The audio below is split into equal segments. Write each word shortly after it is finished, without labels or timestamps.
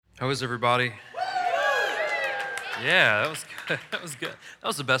How is everybody? Yeah, that was good. That was good. That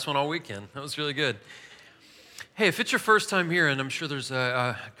was the best one all weekend. That was really good. Hey, if it's your first time here, and I'm sure there's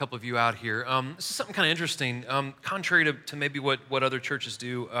a couple of you out here, this is something kind of interesting. Contrary to maybe what other churches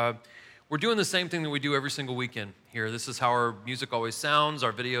do, we're doing the same thing that we do every single weekend here. This is how our music always sounds.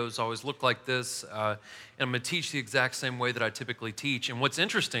 Our videos always look like this. And I'm going to teach the exact same way that I typically teach. And what's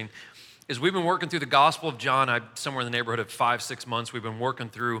interesting is we've been working through the Gospel of John. Somewhere in the neighborhood of 5-6 months, we've been working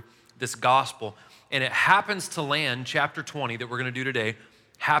through this gospel. And it happens to land, chapter 20 that we're going to do today,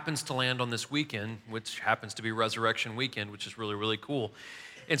 happens to land on this weekend, which happens to be Resurrection Weekend, which is really, really cool.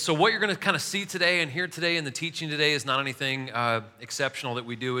 And so what you're going to kind of see today and hear today in the teaching today is not anything exceptional that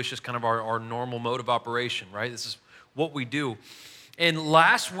we do. It's just kind of our normal mode of operation, right? This is what we do. And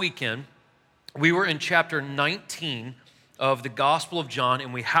last weekend, we were in chapter 19 of the Gospel of John,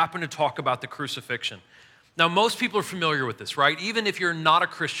 and we happened to talk about the crucifixion. Now, most people are familiar with this, right? Even if you're not a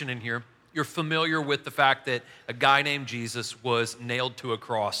Christian in here, you're familiar with the fact that a guy named Jesus was nailed to a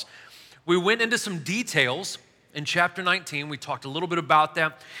cross. We went into some details in chapter 19. We talked a little bit about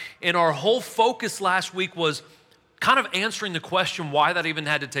that. And our whole focus last week was kind of answering the question why that even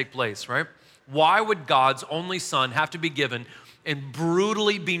had to take place, right? Why would God's only son have to be given and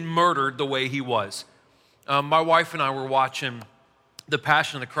brutally be murdered the way he was? My wife and I were watching The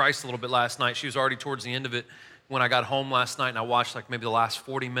Passion of the Christ a little bit last night. She was already towards the end of it when I got home last night, and I watched like maybe the last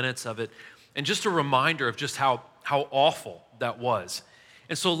 40 minutes of it. And just a reminder of just how awful that was.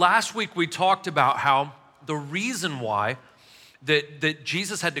 And so last week we talked about how the reason why that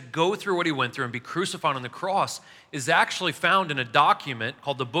Jesus had to go through what he went through and be crucified on the cross is actually found in a document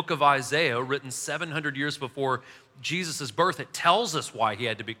called the Book of Isaiah, written 700 years before Jesus' birth. It tells us why he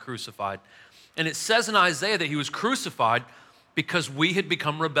had to be crucified. And it says in Isaiah that he was crucified because we had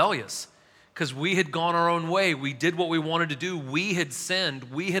become rebellious, because we had gone our own way. We did what we wanted to do. We had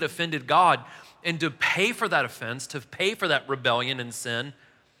sinned. We had offended God. And to pay for that offense, to pay for that rebellion and sin,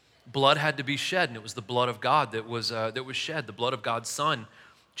 blood had to be shed. And it was the blood of God that was shed, the blood of God's Son,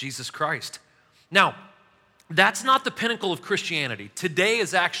 Jesus Christ. Now, that's not the pinnacle of Christianity. Today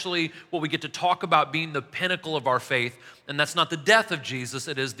is actually what we get to talk about being the pinnacle of our faith. And that's not the death of Jesus,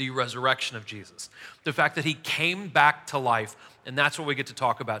 it is the resurrection of Jesus. The fact that he came back to life, and that's what we get to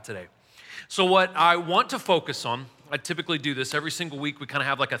talk about today. So what I want to focus on, I typically do this every single week, we kind of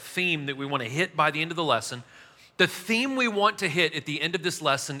have like a theme that we want to hit by the end of the lesson. The theme we want to hit at the end of this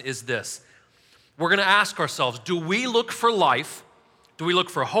lesson is this. We're going to ask ourselves, do we look for life? Do we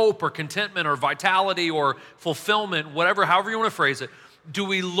look for hope or contentment or vitality or fulfillment, however you want to phrase it? Do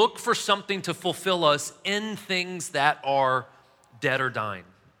we look for something to fulfill us in things that are dead or dying?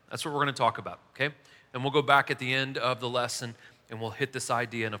 That's what we're going to talk about, okay? And we'll go back at the end of the lesson and we'll hit this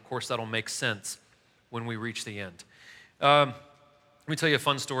idea, and of course that'll make sense when we reach the end. Let me tell you a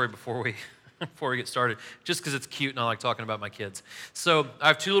fun story before we get started, just because it's cute and I like talking about my kids. So I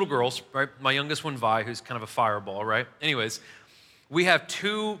have two little girls, right? My youngest one, Vi, who's kind of a fireball, right? Anyways, we have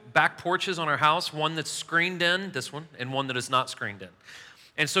two back porches on our house, one that's screened in, this one, and one that is not screened in.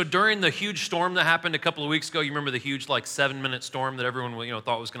 And so during the huge storm that happened a couple of weeks ago, you remember the huge 7-minute storm that everyone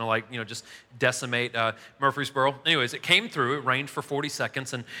thought was going to just decimate Murfreesboro. Anyways, it came through. It rained for 40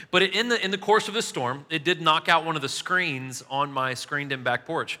 seconds, but in the course of the storm, it did knock out one of the screens on my screened-in back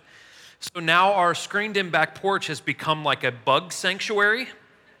porch. So now our screened-in back porch has become like a bug sanctuary.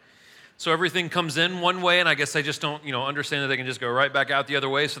 So everything comes in one way, and I guess they just don't understand that they can just go right back out the other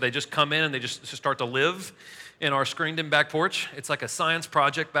way. So they just come in and they just start to live in our screened-in back porch. It's like a science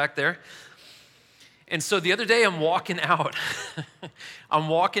project back there. And so the other day I'm walking out.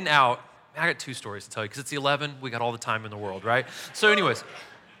 I got two stories to tell you because it's 11. We got all the time in the world, right? So anyways,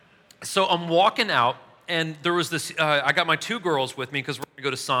 I'm walking out, and there was this, I got my two girls with me because we're going to go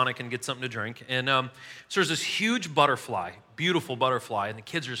to Sonic and get something to drink. And so there's this huge butterfly, beautiful butterfly, and the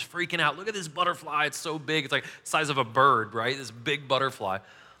kids are just freaking out. Look at this butterfly. It's so big. It's like the size of a bird, right? This big butterfly.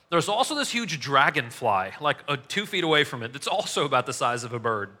 There's also this huge dragonfly, 2 feet away from it, that's also about the size of a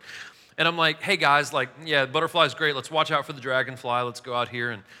bird. And I'm like, hey guys, the butterfly's great. Let's watch out for the dragonfly. Let's go out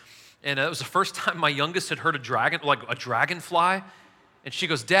here. And it was the first time my youngest had heard a dragonfly. And she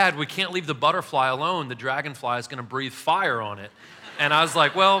goes, Dad, we can't leave the butterfly alone. The dragonfly is going to breathe fire on it. And I was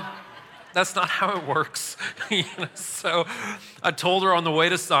like, well, that's not how it works. So I told her on the way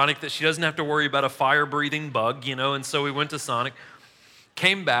to Sonic that she doesn't have to worry about a fire-breathing bug, and so we went to Sonic.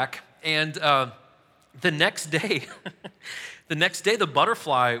 Came back, and the next day, the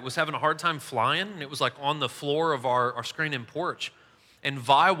butterfly was having a hard time flying, and it was on the floor of our screen-in porch. And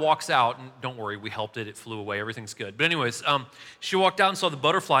Vi walks out, and don't worry, we helped it. It flew away. Everything's good. But anyways, she walked out and saw the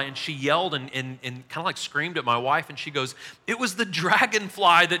butterfly, and she yelled and kind of like screamed at my wife, and she goes, "It was the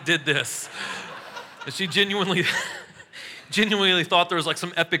dragonfly that did this." And she genuinely thought there was like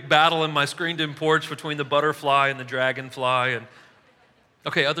some epic battle in my screened-in porch between the butterfly and the dragonfly. And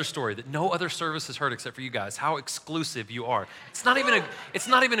okay, other story that no other service has heard except for you guys. How exclusive you are. It's not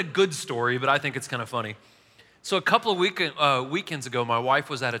even a good story, but I think it's kind of funny. So a couple of weekends ago, my wife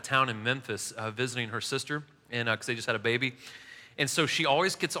was out of town in Memphis visiting her sister, and because they just had a baby. And so she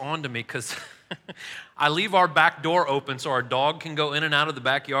always gets on to me because I leave our back door open so our dog can go in and out of the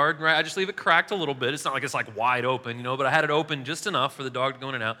backyard, right? I just leave it cracked a little bit. It's not like it's like wide open, but I had it open just enough for the dog to go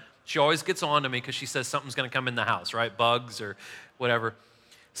in and out. She always gets on to me because she says something's going to come in the house, right? Bugs or whatever.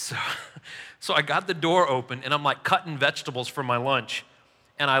 So I got the door open, and I'm like cutting vegetables for my lunch.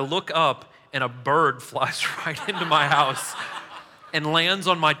 And I look up, and a bird flies right into my house and lands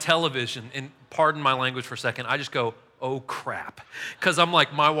on my television. And pardon my language for a second, I just go, "Oh crap." Because I'm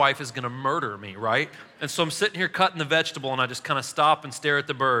like, my wife is gonna murder me, right? And so I'm sitting here cutting the vegetable, and I just kind of stop and stare at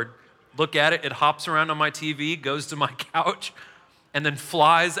the bird, look at it, it hops around on my TV, goes to my couch, and then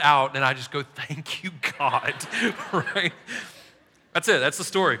flies out, and I just go, "Thank you, God," right? That's it, that's the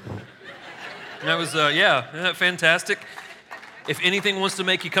story. And that was, isn't that fantastic? If anything wants to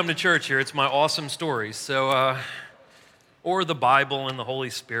make you come to church here, it's my awesome stories. So, or the Bible and the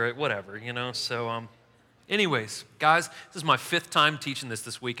Holy Spirit, whatever, So, anyways, guys, this is my 5th time teaching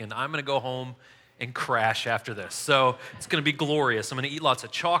this weekend. I'm going to go home and crash after this. So it's going to be glorious. I'm going to eat lots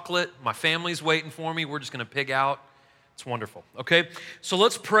of chocolate. My family's waiting for me. We're just going to pig out. It's wonderful. Okay, so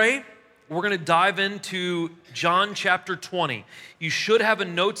let's pray. We're going to dive into John chapter 20. You should have a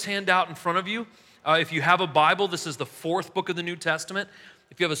notes handout in front of you. If you have a Bible, this is the 4th book of the New Testament.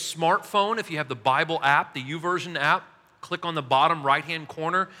 If you have a smartphone, if you have the Bible app, the YouVersion app, click on the bottom right-hand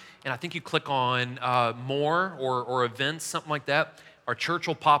corner, and I think you click on More or Events, something like that. Our church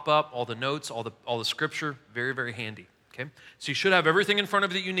will pop up, all the notes, all the scripture, very, very handy, okay? So you should have everything in front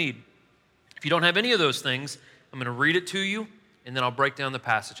of you that you need. If you don't have any of those things, I'm going to read it to you, and then I'll break down the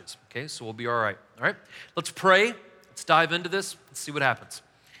passages, okay? So we'll be all right, all right? Let's pray. Let's dive into this. Let's see what happens.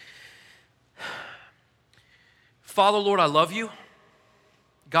 Father, Lord, I love you.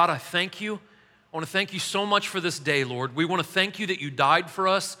 God, I thank you. I want to thank you so much for this day, Lord. We want to thank you that you died for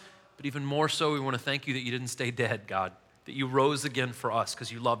us, but even more so, we want to thank you that you didn't stay dead, God, that you rose again for us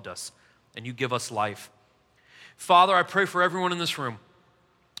because you loved us and you give us life. Father, I pray for everyone in this room,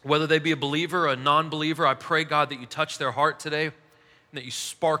 whether they be a believer or a non-believer. I pray, God, that you touch their heart today and that you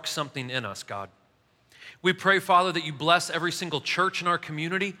spark something in us, God. We pray, Father, that you bless every single church in our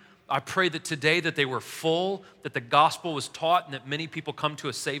community. I pray that today that they were full, that the gospel was taught, and that many people come to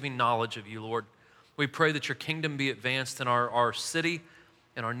a saving knowledge of you, Lord. We pray that your kingdom be advanced in our city,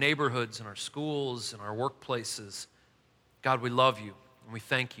 in our neighborhoods, in our schools, in our workplaces. God, we love you, and we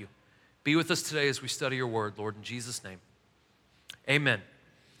thank you. Be with us today as we study your word, Lord, in Jesus' name. Amen.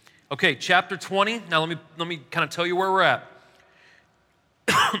 Okay, chapter 20. Now let me kind of tell you where we're at.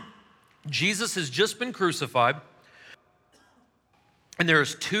 Jesus has just been crucified. And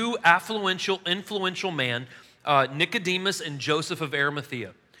there's 2 influential men, Nicodemus and Joseph of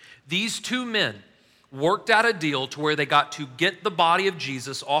Arimathea. These 2 men worked out a deal to where they got to get the body of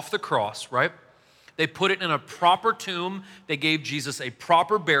Jesus off the cross, right? They put it in a proper tomb. They gave Jesus a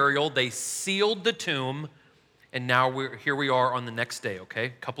proper burial. They sealed the tomb. And now here we are on the next day, okay?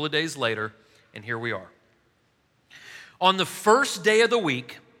 A couple of days later, and here we are. On the first day of the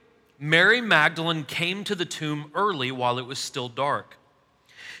week, Mary Magdalene came to the tomb early while it was still dark.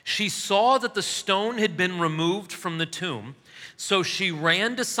 She saw that the stone had been removed from the tomb, so she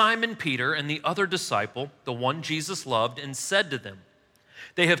ran to Simon Peter and the other disciple, the one Jesus loved, and said to them,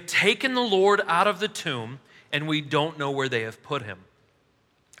 "They have taken the Lord out of the tomb, and we don't know where they have put him."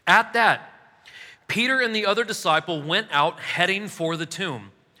 At that, Peter and the other disciple went out heading for the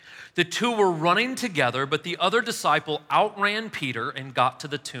tomb. The 2 were running together, but the other disciple outran Peter and got to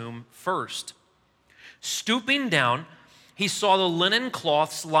the tomb first. Stooping down, he saw the linen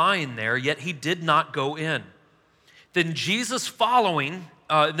cloths lying there, yet he did not go in. Then following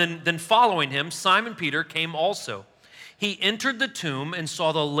him, Simon Peter came also. He entered the tomb and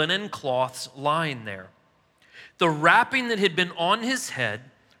saw the linen cloths lying there. The wrapping that had been on his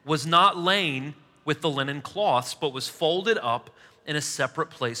head was not laying with the linen cloths, but was folded up in a separate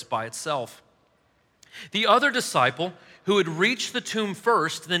place by itself. The other disciple, who had reached the tomb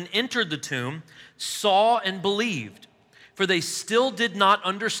first, then entered the tomb, saw and believed. For they still did not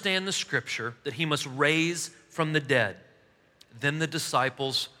understand the scripture that he must raise from the dead. Then the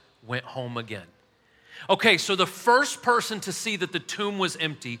disciples went home again. Okay, so the first person to see that the tomb was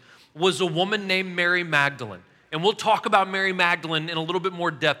empty was a woman named Mary Magdalene. And we'll talk about Mary Magdalene in a little bit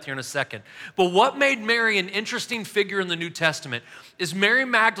more depth here in a second. But what made Mary an interesting figure in the New Testament is Mary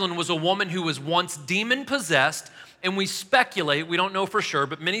Magdalene was a woman who was once demon-possessed, and we speculate, we don't know for sure,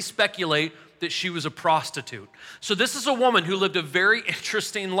 but many speculate that she was a prostitute. So this is a woman who lived a very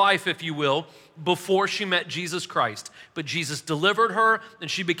interesting life, if you will, before she met Jesus Christ. But Jesus delivered her, and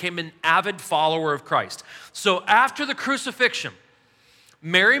she became an avid follower of Christ. So after the crucifixion,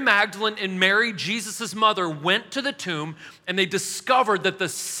 Mary Magdalene and Mary, Jesus' mother, went to the tomb, and they discovered that the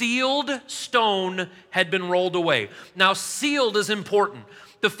sealed stone had been rolled away. Now, sealed is important.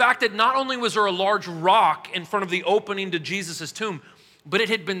 The fact that not only was there a large rock in front of the opening to Jesus' tomb, but it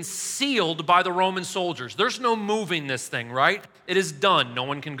had been sealed by the Roman soldiers. There's no moving this thing, right? It is done. No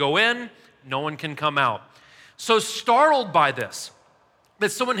one can go in, no one can come out. So startled by this,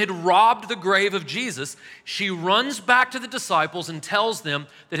 that someone had robbed the grave of Jesus, she runs back to the disciples and tells them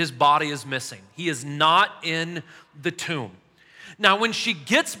that his body is missing. He is not in the tomb. Now, when she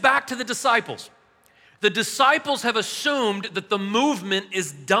gets back to the disciples have assumed that the movement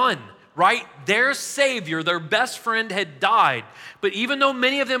is done, right? Their Savior, their best friend, had died. But even though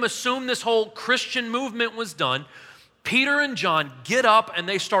many of them assumed this whole Christian movement was done, Peter and John get up and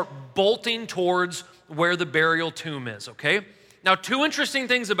they start bolting towards where the burial tomb is, okay? Now, two interesting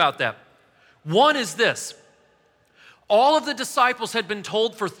things about that. One is this. All of the disciples had been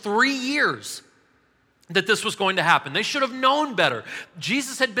told for 3 years that this was going to happen. They should have known better.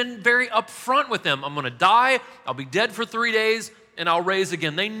 Jesus had been very upfront with them. I'm going to die, I'll be dead for 3 days, and I'll raise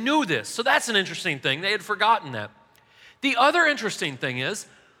again. They knew this, so that's an interesting thing. They had forgotten that. The other interesting thing is,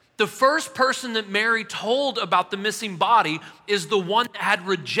 the first person that Mary told about the missing body is the one that had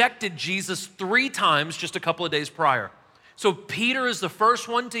rejected Jesus 3 times just a couple of days prior. So Peter is the first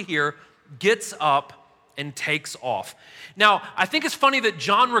one to hear, gets up, and takes off. Now, I think it's funny that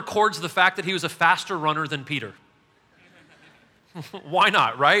John records the fact that he was a faster runner than Peter. Why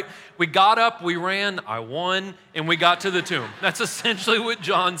not, right? We got up, we ran, I won, and we got to the tomb. That's essentially what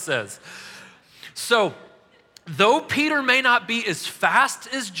John says. So, though Peter may not be as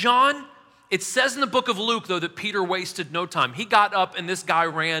fast as John, it says in the book of Luke, though, that Peter wasted no time. He got up and this guy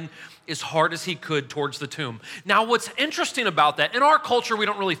ran as hard as he could towards the tomb. Now, what's interesting about that, in our culture, we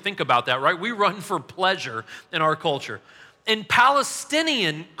don't really think about that, right? We run for pleasure in our culture. In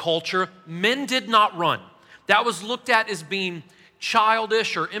Palestinian culture, men did not run. That was looked at as being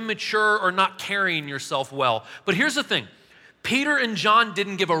childish or immature or not carrying yourself well. But here's the thing. Peter and John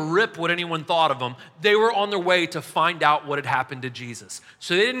didn't give a rip what anyone thought of them. They were on their way to find out what had happened to Jesus.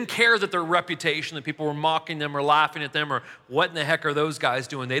 So they didn't care that their reputation, that people were mocking them or laughing at them or what in the heck are those guys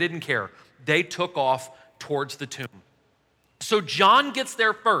doing. They didn't care. They took off towards the tomb. So John gets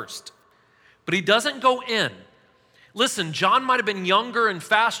there first, but he doesn't go in. Listen, John might have been younger and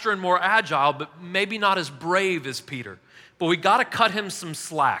faster and more agile, but maybe not as brave as Peter. But we got to cut him some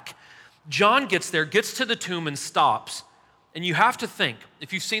slack. John gets there, gets to the tomb and stops. And you have to think,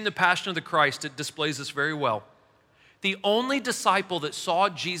 if you've seen The Passion of the Christ, it displays this very well. The only disciple that saw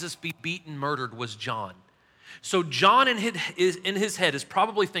Jesus be beaten, murdered was John. So John in his head is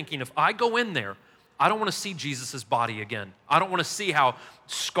probably thinking, if I go in there, I don't want to see Jesus' body again. I don't want to see how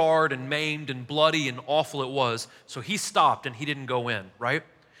scarred and maimed and bloody and awful it was. So he stopped and he didn't go in, right?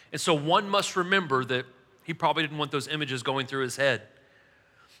 And so one must remember that he probably didn't want those images going through his head.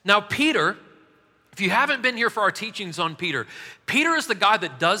 Now Peter, if you haven't been here for our teachings on Peter, Peter is the guy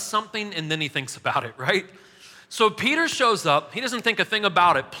that does something and then he thinks about it, right? So Peter shows up, he doesn't think a thing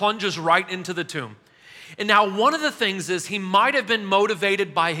about it, plunges right into the tomb. And now one of the things is he might have been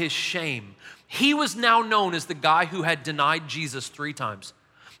motivated by his shame. He was now known as the guy who had denied Jesus 3 times.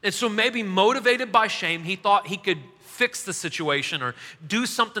 And so maybe motivated by shame, he thought he could fix the situation or do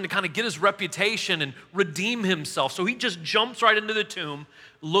something to kind of get his reputation and redeem himself. So he just jumps right into the tomb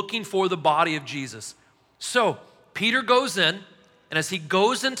looking for the body of Jesus. So Peter goes in, and as he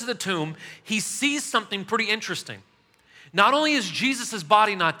goes into the tomb, he sees something pretty interesting. Not only is Jesus'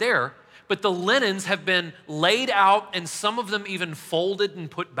 body not there, but the linens have been laid out and some of them even folded and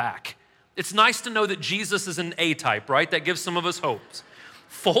put back. It's nice to know that Jesus is an A-type, right? That gives some of us hopes.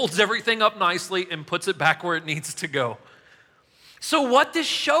 Folds everything up nicely and puts it back where it needs to go. So what this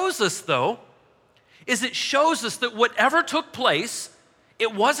shows us, though, is it shows us that whatever took place,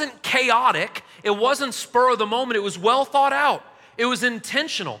 it wasn't chaotic, it wasn't spur of the moment, it was well thought out. It was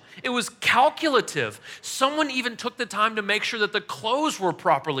intentional, it was calculative. Someone even took the time to make sure that the clothes were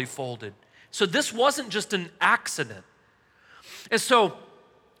properly folded. So this wasn't just an accident. And so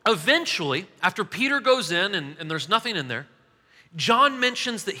eventually, after Peter goes in and there's nothing in there, John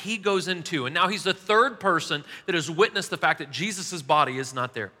mentions that he goes in too, and now he's the third person that has witnessed the fact that Jesus' body is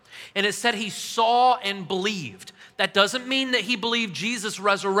not there. And it said he saw and believed. That doesn't mean that he believed Jesus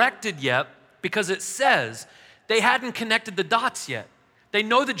resurrected yet, because it says they hadn't connected the dots yet. They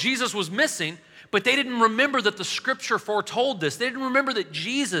know that Jesus was missing, but they didn't remember that the scripture foretold this. They didn't remember that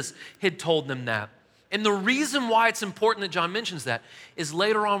Jesus had told them that. And the reason why it's important that John mentions that is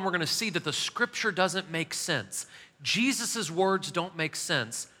later on we're going to see that the scripture doesn't make sense. Jesus' words don't make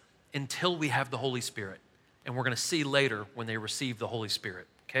sense until we have the Holy Spirit. And we're going to see later when they receive the Holy Spirit,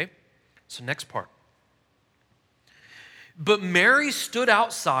 okay? So next part. But Mary stood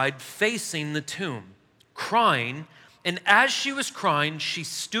outside facing the tomb, crying, and as she was crying, she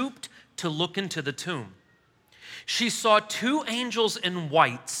stooped to look into the tomb. She saw two angels in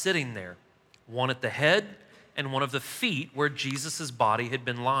white sitting there, one at the head and one of the feet where Jesus' body had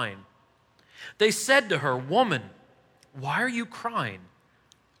been lying. They said to her, "Woman, why are you crying?"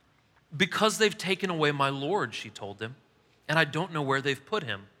 "Because they've taken away my Lord," she told them, "and I don't know where they've put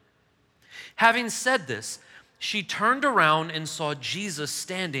him." Having said this, she turned around and saw Jesus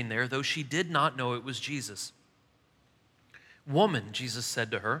standing there, though she did not know it was Jesus. "Woman," Jesus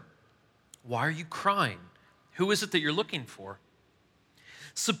said to her, "why are you crying? Who is it that you're looking for?"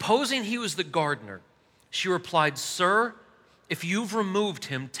 Supposing he was the gardener, she replied, "Sir, if you've removed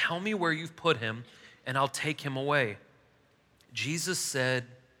him, tell me where you've put him, and I'll take him away." Jesus said,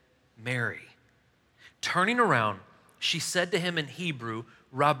 "Mary." Turning around, she said to him in Hebrew,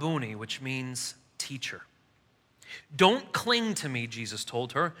 "Rabboni," which means teacher. "Don't cling to me," Jesus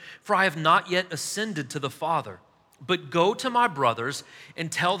told her, "for I have not yet ascended to the Father. But go to my brothers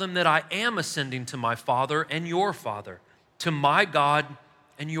and tell them that I am ascending to my Father and your Father, to my God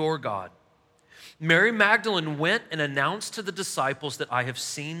and your God." Mary Magdalene went and announced to the disciples that I have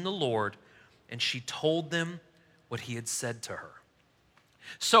seen the Lord, and she told them what he had said to her.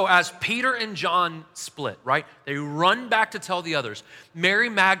 So as Peter and John split, right, they run back to tell the others. Mary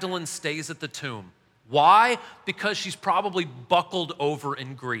Magdalene stays at the tomb. Why? Because she's probably buckled over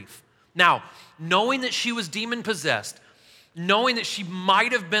in grief. Now, knowing that she was demon-possessed, knowing that she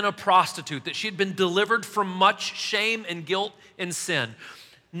might have been a prostitute, that she had been delivered from much shame and guilt and sin,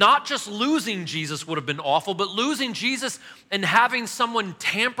 not just losing Jesus would have been awful, but losing Jesus and having someone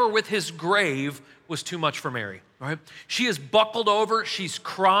tamper with his grave was too much for Mary, right? She is buckled over, she's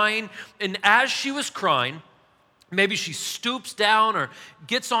crying, and as she was crying, maybe she stoops down or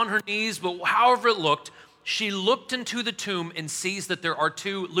gets on her knees, but however it looked, she looked into the tomb and sees that there are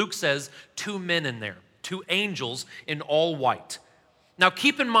two, Luke says, two men in there, two angels in all white. Now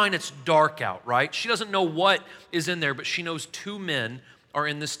keep in mind it's dark out, right? She doesn't know what is in there, but she knows two men are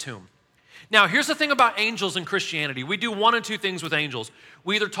in this tomb. Now here's the thing about angels in Christianity. We do one of two things with angels.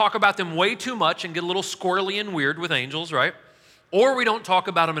 We either talk about them way too much and get a little squirrely and weird with angels, right? Or we don't talk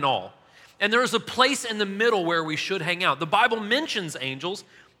about them at all. And there is a place in the middle where we should hang out. The Bible mentions angels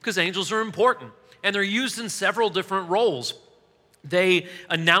because angels are important, and they're used in several different roles. They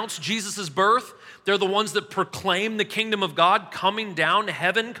announce Jesus' birth. They're the ones that proclaim the kingdom of God coming down,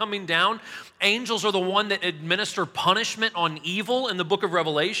 heaven coming down. Angels are the one that administer punishment on evil in the book of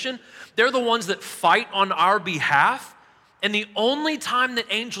Revelation. They're the ones that fight on our behalf. And the only time that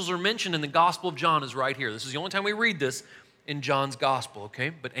angels are mentioned in the Gospel of John is right here. This is the only time we read this in John's Gospel, okay?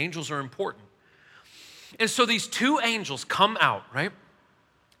 But angels are important. And so these two angels come out, right?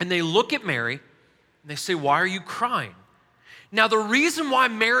 And they look at Mary and they say, "Why are you crying?" Now, the reason why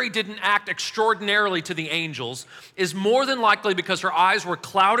Mary didn't act extraordinarily to the angels is more than likely because her eyes were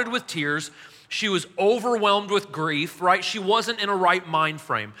clouded with tears. She was overwhelmed with grief, right? She wasn't in a right mind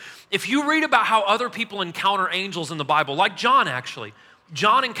frame. If you read about how other people encounter angels in the Bible, like John actually,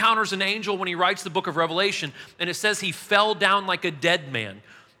 John encounters an angel when he writes the book of Revelation, and it says he fell down like a dead man.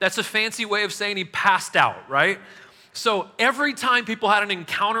 That's a fancy way of saying he passed out, right? So every time people had an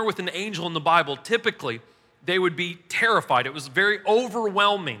encounter with an angel in the Bible, typically they would be terrified. It was very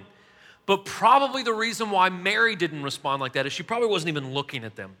overwhelming. But probably the reason why Mary didn't respond like that is she probably wasn't even looking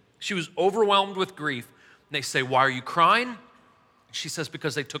at them. She was overwhelmed with grief. And they say, "Why are you crying?" She says,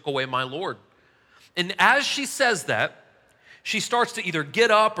 "Because they took away my Lord." And as she says that, she starts to either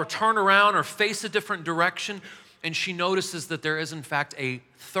get up or turn around or face a different direction. And she notices that there is in fact a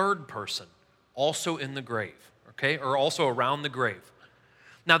third person also in the grave, okay? Or also around the grave.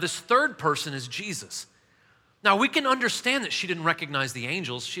 Now this third person is Jesus. Now, we can understand that she didn't recognize the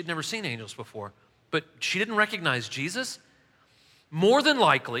angels. She'd never seen angels before, but she didn't recognize Jesus. More than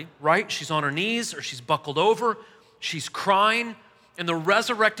likely, right? She's on her knees or she's buckled over. She's crying, and the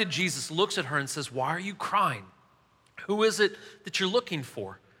resurrected Jesus looks at her and says, "Why are you crying? Who is it that you're looking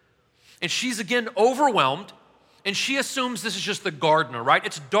for?" And she's again overwhelmed, and she assumes this is just the gardener, right?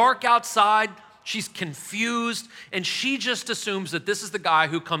 It's dark outside, she's confused, and she just assumes that this is the guy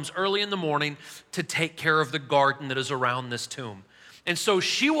who comes early in the morning to take care of the garden that is around this tomb. And so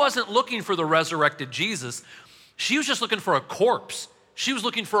she wasn't looking for the resurrected Jesus. She was just looking for a corpse. She was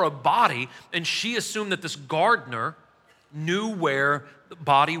looking for a body, and she assumed that this gardener knew where the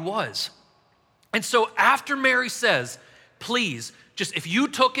body was. And so after Mary says, please, just if you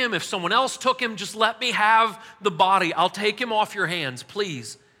took him, if someone else took him, just let me have the body. I'll take him off your hands,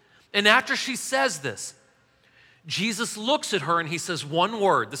 please. And after she says this, Jesus looks at her and he says one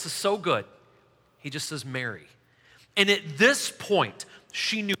word. This is so good. He just says, Mary. And at this point,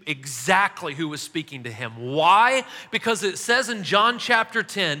 she knew exactly who was speaking to him. Why? Because it says in John chapter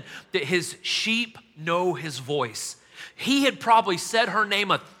 10 that his sheep know his voice. He had probably said her name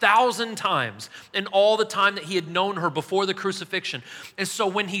 1,000 times in all the time that he had known her before the crucifixion. And so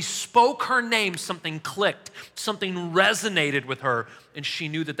when he spoke her name, something clicked, something resonated with her, and she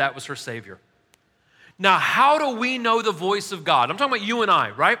knew that that was her Savior. Now, how do we know the voice of God? I'm talking about you and I,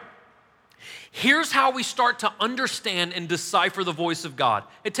 right? Here's how we start to understand and decipher the voice of God.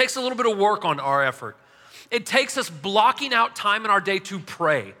 It takes a little bit of work on our effort. It takes us blocking out time in our day to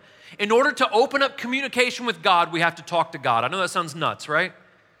pray. In order to open up communication with God, we have to talk to God. I know that sounds nuts, right?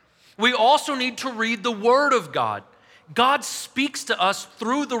 We also need to read the Word of God. God speaks to us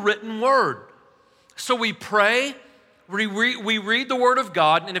through the written Word. So we pray, we read the Word of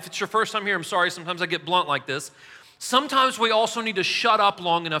God, and if it's your first time here, I'm sorry, sometimes I get blunt like this. Sometimes we also need to shut up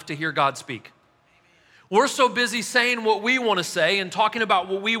long enough to hear God speak. We're so busy saying what we want to say and talking about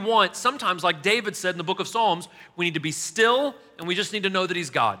what we want. Sometimes, like David said in the book of Psalms, we need to be still and we just need to know that he's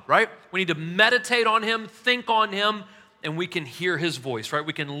God, right? We need to meditate on him, think on him, and we can hear his voice, right?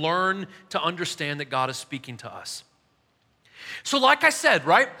 We can learn to understand that God is speaking to us. So like I said,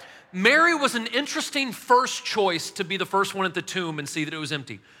 right? Mary was an interesting first choice to be the first one at the tomb and see that it was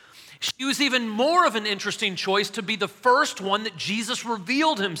empty. She was even more of an interesting choice to be the first one that Jesus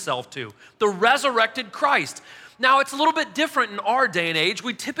revealed himself to, the resurrected Christ. Now, it's a little bit different in our day and age.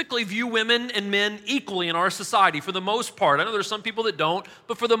 We typically view women and men equally in our society for the most part. I know there's some people that don't,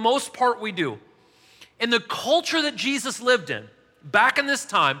 but for the most part, we do. In the culture that Jesus lived in, back in this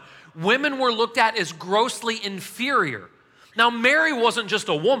time, women were looked at as grossly inferior. Now, Mary wasn't just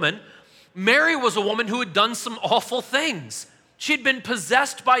a woman. Mary was a woman who had done some awful things. She had been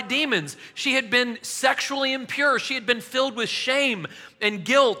possessed by demons. She had been sexually impure. She had been filled with shame and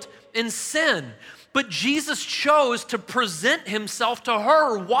guilt and sin. But Jesus chose to present himself to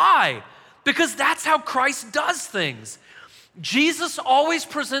her. Why? Because that's how Christ does things. Jesus always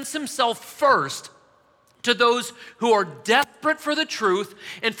presents himself first to those who are desperate for the truth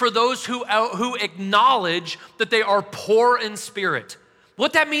and for those who acknowledge that they are poor in spirit.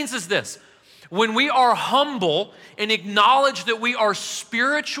 What that means is this. When we are humble and acknowledge that we are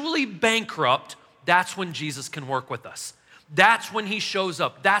spiritually bankrupt, that's when Jesus can work with us. That's when he shows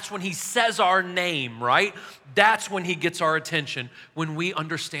up. That's when he says our name, right? That's when he gets our attention, when we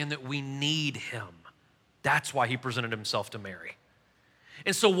understand that we need him. That's why he presented himself to Mary.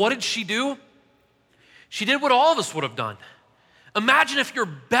 And so what did she do? She did what all of us would have done. Imagine if your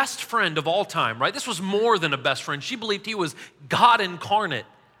best friend of all time, right? This was more than a best friend. She believed he was God incarnate.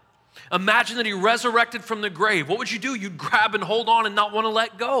 Imagine that he resurrected from the grave. What would you do? You'd grab and hold on and not want to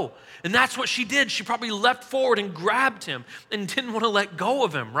let go. And that's what she did. She probably leapt forward and grabbed him and didn't want to let go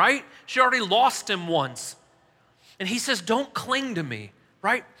of him, right? She already lost him once. And he says, don't cling to me,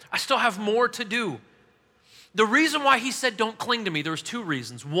 right? I still have more to do. The reason why he said don't cling to me, there was two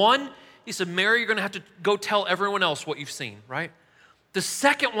reasons. One, he said, Mary, you're going to have to go tell everyone else what you've seen, right? The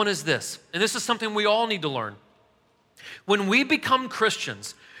second one is this, and this is something we all need to learn. When we become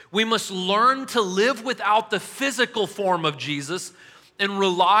Christians, we must learn to live without the physical form of Jesus and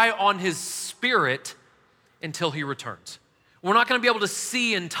rely on his spirit until he returns. We're not going to be able to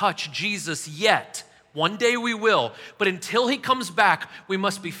see and touch Jesus yet. One day we will. But until he comes back, we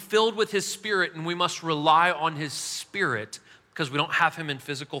must be filled with his spirit and we must rely on his spirit because we don't have him in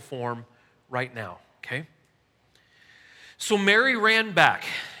physical form right now, okay? So Mary ran back.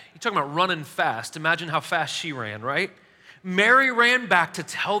 You're talking about running fast. Imagine how fast she ran, right? Mary ran back to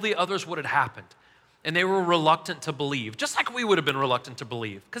tell the others what had happened, and they were reluctant to believe, just like we would have been reluctant to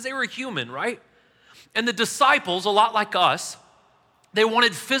believe, because they were human, right? And the disciples, a lot like us, they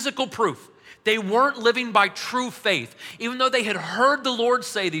wanted physical proof. They weren't living by true faith. Even though they had heard the Lord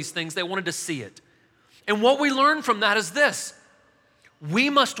say these things, they wanted to see it. And what we learn from that is this. We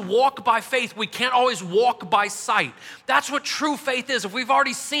must walk by faith. We can't always walk by sight. That's what true faith is. If we've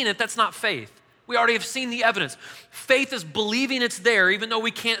already seen it, that's not faith. We already have seen the evidence. Faith is believing it's there, even though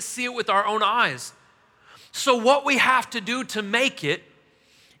we can't see it with our own eyes. So what we have to do to make it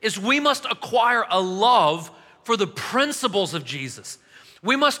is we must acquire a love for the principles of Jesus.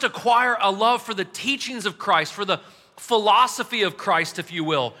 We must acquire a love for the teachings of Christ, for the philosophy of Christ, if you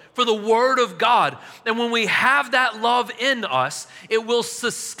will, for the Word of God. And when we have that love in us, it will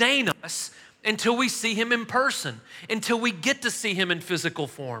sustain us until we see Him in person, until we get to see Him in physical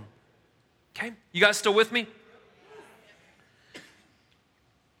form. Okay? You guys still with me?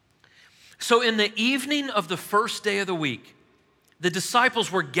 So in the evening of the first day of the week, the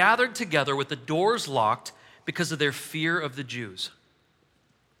disciples were gathered together with the doors locked because of their fear of the Jews.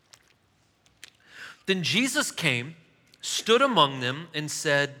 Then Jesus came, stood among them, and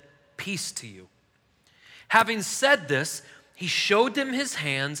said, "Peace to you." Having said this, He showed them His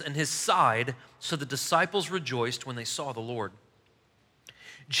hands and His side, so the disciples rejoiced when they saw the Lord.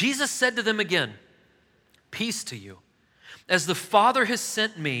 Jesus said to them again, "Peace to you. As the Father has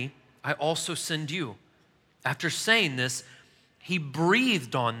sent me, I also send you." After saying this, He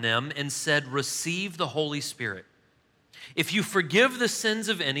breathed on them and said, "Receive the Holy Spirit. If you forgive the sins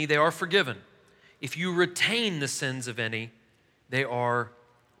of any, they are forgiven. If you retain the sins of any, they are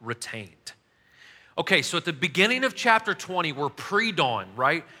retained." Okay, so at the beginning of chapter 20, we're pre-dawn,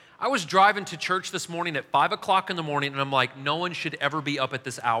 right? I was driving to church this morning at 5 o'clock in the morning, and I'm like, no one should ever be up at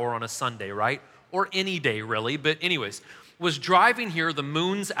this hour on a Sunday, right? Or any day, really. But anyways, was driving here, the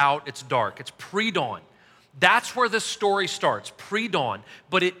moon's out, it's dark, it's pre-dawn. That's where this story starts, pre-dawn.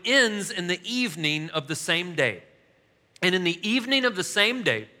 But it ends in the evening of the same day. And in the evening of the same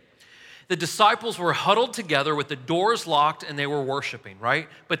day, the disciples were huddled together with the doors locked and they were worshiping, right?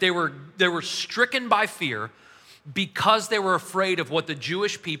 But they were stricken by fear because they were afraid of what the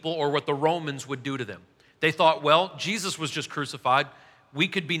Jewish people or what the Romans would do to them. They thought, well, Jesus was just crucified. We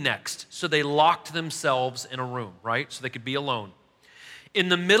could be next. So they locked themselves in a room, right? So they could be alone. In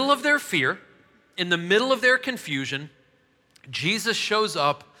the middle of their fear, in the middle of their confusion, Jesus shows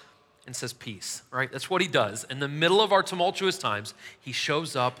up and says, "Peace," right? That's what He does. In the middle of our tumultuous times, He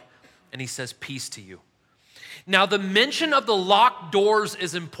shows up and He says, "Peace to you." Now, the mention of the locked doors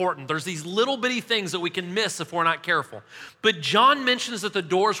is important. There's these little bitty things that we can miss if we're not careful. But John mentions that the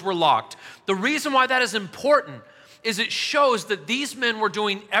doors were locked. The reason why that is important is it shows that these men were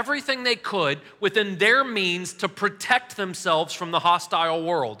doing everything they could within their means to protect themselves from the hostile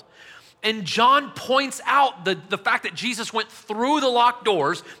world. And John points out the fact that Jesus went through the locked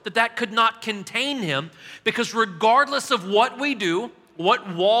doors, that could not contain Him, because regardless of what we do, what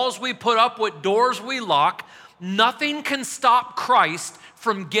walls we put up, what doors we lock, nothing can stop Christ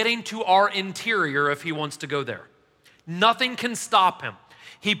from getting to our interior if He wants to go there. Nothing can stop Him.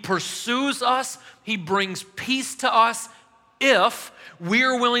 He pursues us. He brings peace to us if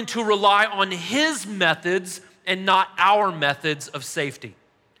we're willing to rely on His methods and not our methods of safety.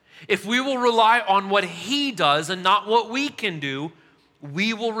 If we will rely on what He does and not what we can do,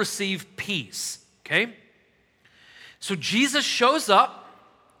 we will receive peace, okay? So Jesus shows up,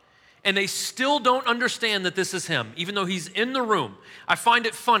 and they still don't understand that this is Him, even though He's in the room. I find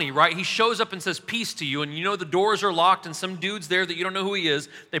it funny, right? He shows up and says, "Peace to you," and you know the doors are locked, and some dude's there that you don't know who he is.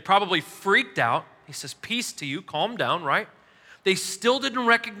 They probably freaked out. He says, "Peace to you," calm down, right? They still didn't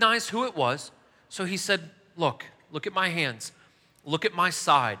recognize who it was, so He said, look at my hands, look at my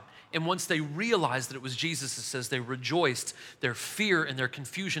side. And once they realized that it was Jesus, it says they rejoiced. Their fear and their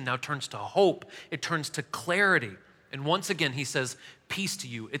confusion now turns to hope. It turns to clarity. And once again, He says, "Peace to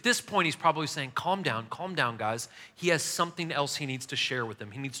you." At this point, He's probably saying, calm down, guys. He has something else He needs to share with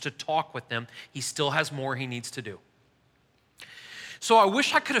them. He needs to talk with them. He still has more He needs to do. So I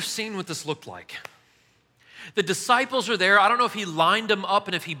wish I could have seen what this looked like. The disciples are there. I don't know if He lined them up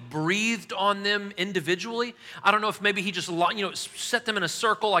and if He breathed on them individually. I don't know if maybe He just set them in a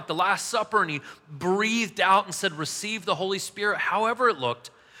circle like the Last Supper and He breathed out and said, "Receive the Holy Spirit." However it looked,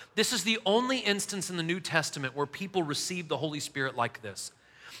 this is the only instance in the New Testament where people receive the Holy Spirit like this.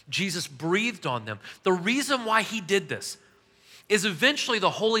 Jesus breathed on them. The reason why He did this is eventually the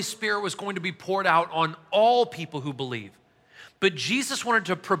Holy Spirit was going to be poured out on all people who believe. But Jesus wanted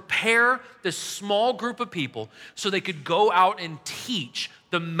to prepare this small group of people so they could go out and teach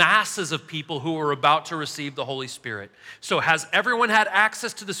the masses of people who were about to receive the Holy Spirit. So has everyone had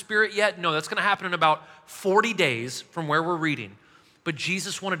access to the Spirit yet? No, that's going to happen in about 40 days from where we're reading. But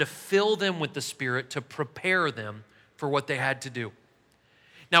Jesus wanted to fill them with the Spirit to prepare them for what they had to do.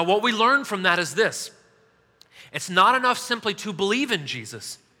 Now, what we learn from that is this. It's not enough simply to believe in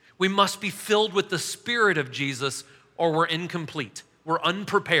Jesus. We must be filled with the Spirit of Jesus, or we're incomplete. We're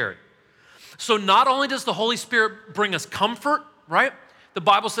unprepared. So not only does the Holy Spirit bring us comfort, right? The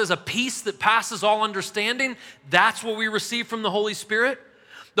Bible says a peace that passes all understanding. That's what we receive from the Holy Spirit.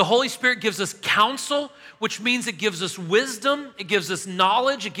 The Holy Spirit gives us counsel, which means it gives us wisdom, it gives us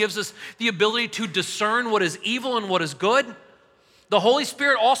knowledge, it gives us the ability to discern what is evil and what is good. The Holy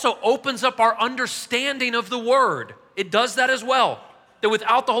Spirit also opens up our understanding of the Word. It does that as well. That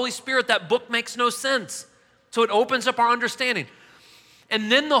without the Holy Spirit, that book makes no sense. So it opens up our understanding. And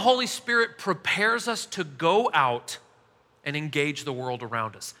then the Holy Spirit prepares us to go out and engage the world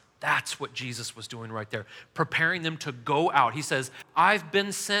around us. That's what Jesus was doing right there, preparing them to go out. He says, I've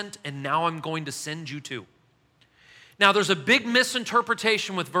been sent and now I'm going to send you too. Now there's a big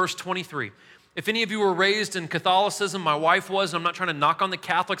misinterpretation with verse 23. If any of you were raised in Catholicism, my wife was, and I'm not trying to knock on the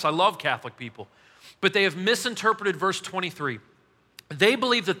Catholics, I love Catholic people, but they have misinterpreted verse 23. They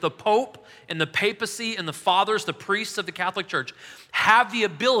believe that the Pope and the papacy and the fathers, the priests of the Catholic Church, have the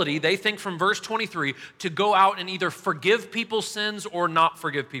ability, they think from verse 23, to go out and either forgive people's sins or not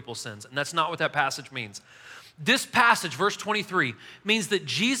forgive people's sins. And that's not what that passage means. This passage, verse 23, means that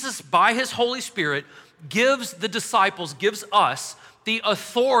Jesus, by his Holy Spirit, gives the disciples, gives us, the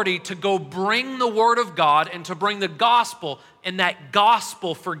authority to go bring the word of God and to bring the gospel, and that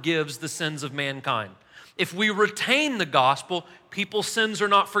gospel forgives the sins of mankind. If we retain the gospel, people's sins are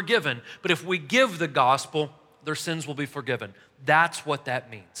not forgiven. But if we give the gospel, their sins will be forgiven. That's what that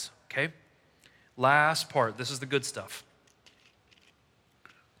means, okay? Last part, this is the good stuff.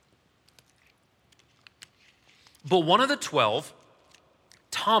 But one of the 12,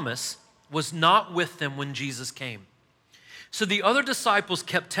 Thomas, was not with them when Jesus came. So the other disciples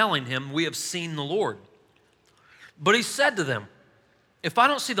kept telling him, we have seen the Lord. But he said to them, if I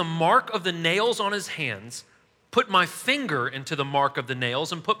don't see the mark of the nails on his hands, put my finger into the mark of the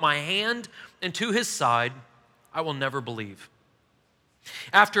nails, and put my hand into his side, I will never believe.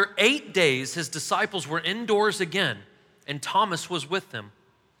 After 8 days, his disciples were indoors again, and Thomas was with them.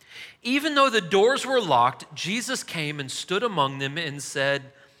 Even though the doors were locked, Jesus came and stood among them and said,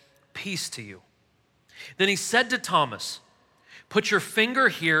 peace to you. Then he said to Thomas, put your finger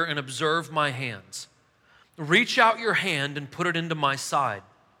here and observe my hands. Reach out your hand and put it into my side.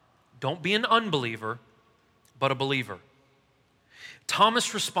 Don't be an unbeliever, but a believer.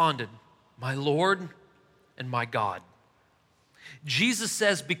 Thomas responded, my Lord and my God. Jesus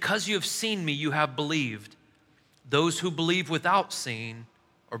says, because you have seen me, you have believed. Those who believe without seeing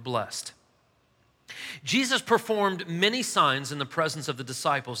are blessed. Jesus performed many signs in the presence of the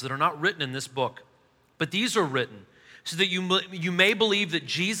disciples that are not written in this book, but these are written so that you may believe that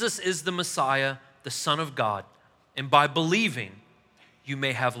Jesus is the Messiah, the Son of God, and by believing, you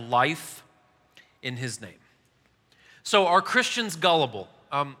may have life in his name. So are Christians gullible?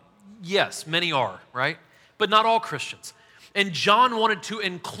 Yes, many are, right? But not all Christians. And John wanted to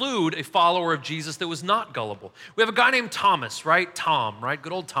include a follower of Jesus that was not gullible. We have a guy named Thomas, right? Tom, right?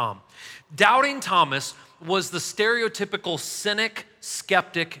 Good old Tom. Doubting Thomas was the stereotypical cynic,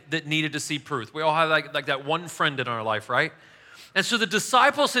 skeptic that needed to see proof. We all have like that one friend in our life, right? And so the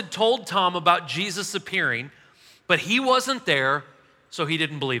disciples had told Tom about Jesus appearing, but he wasn't there, so he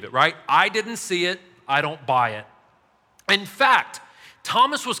didn't believe it, right? I didn't see it, I don't buy it. In fact,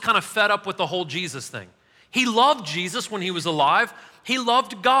 Thomas was kind of fed up with the whole Jesus thing. He loved Jesus when he was alive. He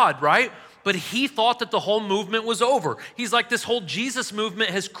loved God, right? But he thought that the whole movement was over. He's like, this whole Jesus movement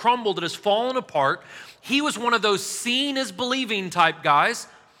has crumbled, it has fallen apart. He was one of those seeing is believing type guys.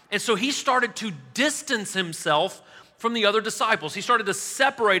 And so he started to distance himself from the other disciples. He started to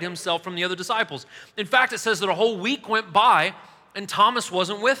separate himself from the other disciples. In fact, it says that a whole week went by and Thomas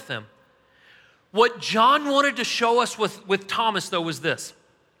wasn't with them. What John wanted to show us with Thomas, though, was this,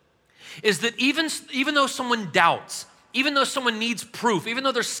 is that even though someone doubts, even though someone needs proof, even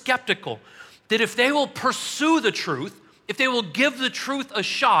though they're skeptical, that if they will pursue the truth, if they will give the truth a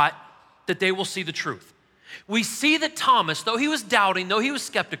shot, that they will see the truth. We see that Thomas, though he was doubting, though he was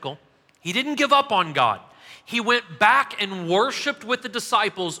skeptical, he didn't give up on God. He went back and worshiped with the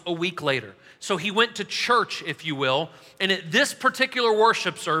disciples a week later. So he went to church, if you will, and at this particular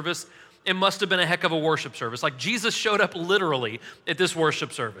worship service, it must have been a heck of a worship service. Like Jesus showed up literally at this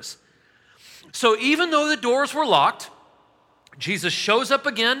worship service. So even though the doors were locked, Jesus shows up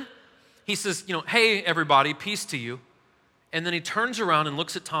again. He says, hey, everybody, peace to you. And then he turns around and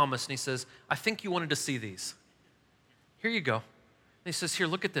looks at Thomas and he says, I think you wanted to see these. Here you go. And he says, here,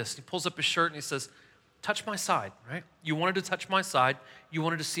 look at this. He pulls up his shirt and he says, touch my side, right? You wanted to touch my side. You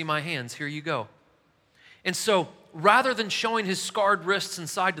wanted to see my hands. Here you go. And so rather than showing his scarred wrists and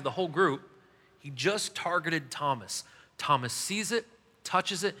side to the whole group, he just targeted Thomas. Thomas sees it,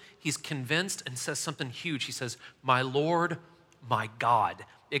 touches it, he's convinced and says something huge. He says, my Lord, my God,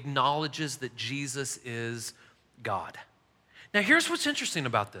 acknowledges that Jesus is God. Now here's what's interesting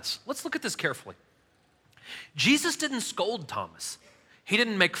about this. Let's look at this carefully. Jesus didn't scold Thomas. He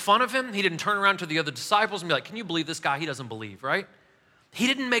didn't make fun of him. He didn't turn around to the other disciples and be like, can you believe this guy? He doesn't believe, right? He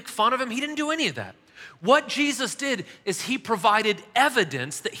didn't make fun of him. He didn't do any of that. What Jesus did is he provided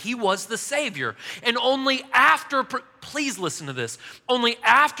evidence that he was the Savior. And only after, please listen to this, only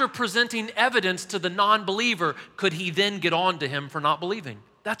after presenting evidence to the non-believer could he then get on to him for not believing.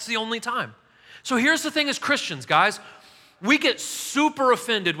 That's the only time. So here's the thing as Christians, guys. We get super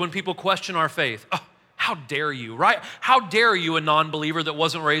offended when people question our faith. Oh, how dare you, right? How dare you, a non-believer that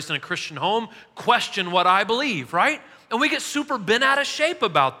wasn't raised in a Christian home, question what I believe, right? And we get super bent out of shape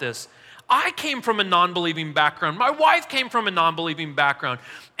about this. I came from a non-believing background. My wife came from a non-believing background.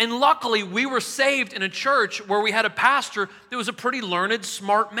 And luckily, we were saved in a church where we had a pastor that was a pretty learned,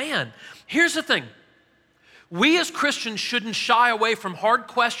 smart man. Here's the thing. We as Christians shouldn't shy away from hard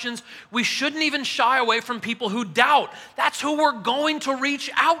questions. We shouldn't even shy away from people who doubt. That's who we're going to reach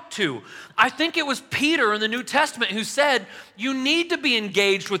out to. I think it was Peter in the New Testament who said, you need to be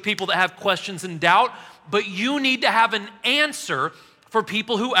engaged with people that have questions and doubt, but you need to have an answer for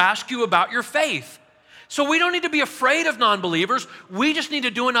people who ask you about your faith. So we don't need to be afraid of non-believers. We just need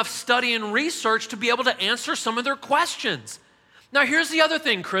to do enough study and research to be able to answer some of their questions. Now, here's the other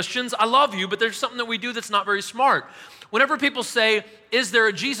thing, Christians. I love you, but there's something that we do that's not very smart. Whenever people say, is there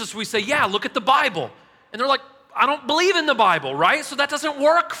a Jesus? We say, yeah, look at the Bible. And they're like, I don't believe in the Bible, right? So that doesn't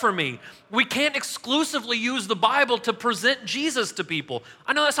work for me. We can't exclusively use the Bible to present Jesus to people.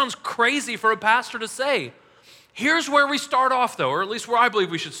 I know that sounds crazy for a pastor to say. Here's where we start off, though, or at least where I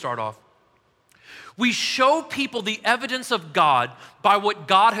believe we should start off. We show people the evidence of God by what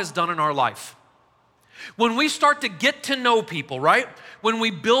God has done in our life. When we start to get to know people, right? When we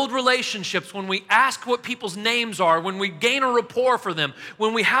build relationships, when we ask what people's names are, when we gain a rapport for them,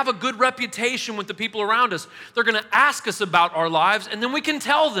 when we have a good reputation with the people around us, they're gonna ask us about our lives, and then we can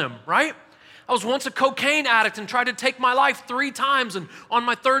tell them, right? I was once a cocaine addict and tried to take my life 3 times, and on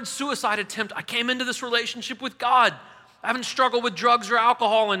my 3rd suicide attempt, I came into this relationship with God. I haven't struggled with drugs or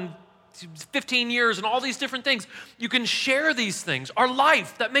alcohol in 15 years and all these different things. You can share these things. Our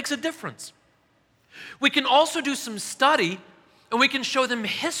life, that makes a difference. We can also do some study and we can show them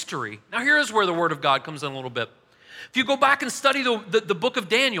history. Now here's where the Word of God comes in a little bit. If you go back and study the book of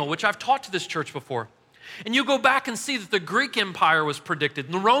Daniel, which I've taught to this church before, and you go back and see that the Greek Empire was predicted,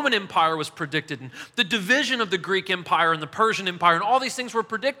 and the Roman Empire was predicted, and the division of the Greek Empire and the Persian Empire, and all these things were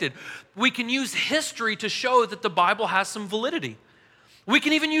predicted. We can use history to show that the Bible has some validity. We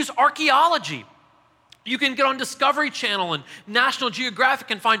can even use archaeology. You can get on Discovery Channel and National Geographic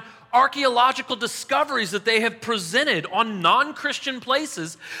and find archaeological discoveries that they have presented on non-Christian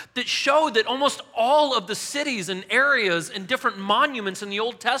places that show that almost all of the cities and areas and different monuments in the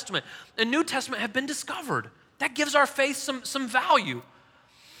Old Testament and New Testament have been discovered. That gives our faith some value.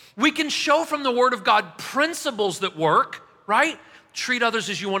 We can show from the Word of God principles that work, right? Treat others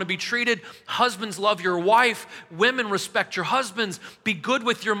as you want to be treated. Husbands, love your wife. Women, respect your husbands. Be good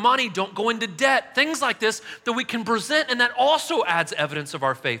with your money. Don't go into debt. Things like this that we can present, and that also adds evidence of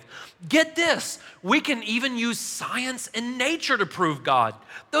our faith. Get this. We can even use science and nature to prove God.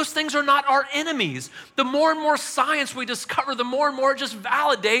 Those things are not our enemies. The more and more science we discover, the more and more it just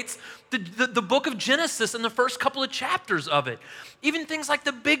validates the book of Genesis and the first couple of chapters of it. Even things like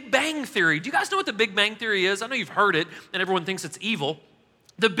the Big Bang Theory. Do you guys know what the Big Bang Theory is? I know you've heard it and everyone thinks it's evil.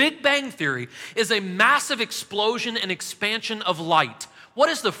 The Big Bang Theory is a massive explosion and expansion of light. What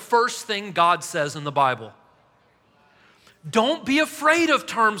is the first thing God says in the Bible? Don't be afraid of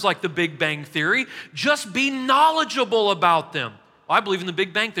terms like the Big Bang Theory. Just be knowledgeable about them. I believe in the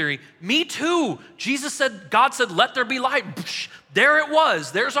Big Bang Theory. Me too. God said, let there be light. There it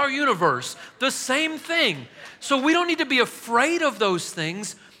was. There's our universe. The same thing. So we don't need to be afraid of those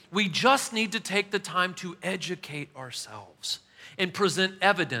things. We just need to take the time to educate ourselves and present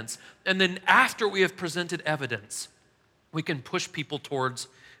evidence. And then after we have presented evidence, we can push people towards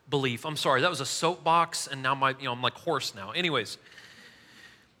belief. I'm sorry, that was a soapbox, and now I'm like hoarse now. Anyways,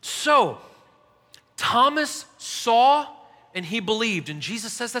 so Thomas saw and he believed, and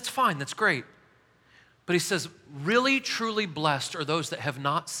Jesus says that's fine, that's great. But he says, really, truly blessed are those that have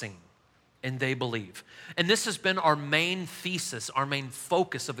not seen and they believe. And this has been our main thesis, our main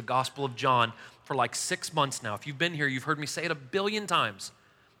focus of the Gospel of John for like 6 months now. If you've been here, you've heard me say it 1 billion times,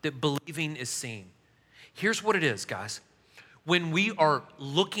 that believing is seeing. Here's what it is, guys. When we are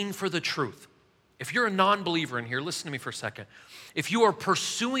looking for the truth, if you're a non-believer in here, listen to me for a second. If you are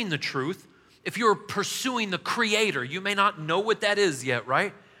pursuing the truth, if you're pursuing the Creator, you may not know what that is yet,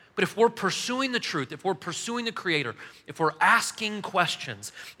 right? But if we're pursuing the truth, if we're pursuing the Creator, if we're asking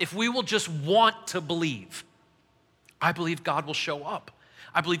questions, if we will just want to believe, I believe God will show up.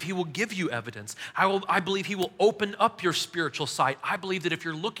 I believe he will give you evidence. I believe he will open up your spiritual sight. I believe that if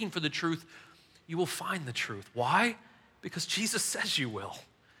you're looking for the truth, you will find the truth. Why? Because Jesus says you will.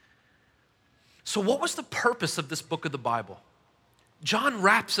 So what was the purpose of this book of the Bible? John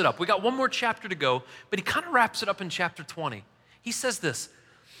wraps it up. We got one more chapter to go, but he kind of wraps it up in chapter 20. He says this,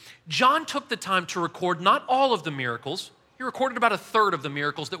 John took the time to record not all of the miracles. He recorded about a third of the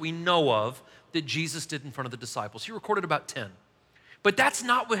miracles that we know of that Jesus did in front of the disciples. He recorded about 10. But that's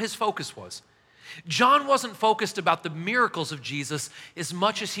not what his focus was. John wasn't focused about the miracles of Jesus as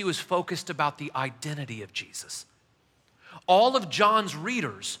much as he was focused about the identity of Jesus. All of John's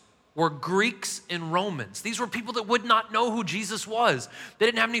readers were Greeks and Romans. These were people that would not know who Jesus was. They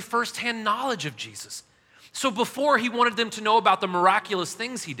didn't have any firsthand knowledge of Jesus. So before he wanted them to know about the miraculous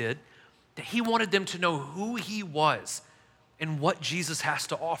things he did, that he wanted them to know who he was and what Jesus has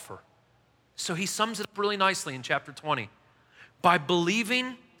to offer. So he sums it up really nicely in chapter 20. By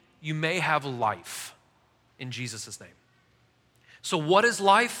believing, you may have life in Jesus' name. So what is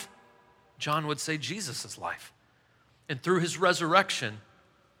life? John would say Jesus is life. And through his resurrection,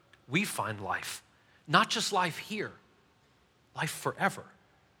 we find life. Not just life here, life forever,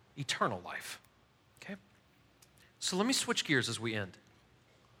 eternal life. Okay? So let me switch gears as we end.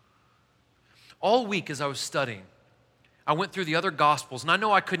 All week as I was studying, I went through the other Gospels, and I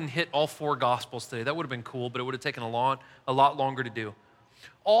know I couldn't hit all 4 Gospels today. That would have been cool, but it would have taken a lot longer to do.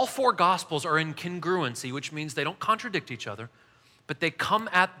 All 4 Gospels are in congruency, which means they don't contradict each other, but they come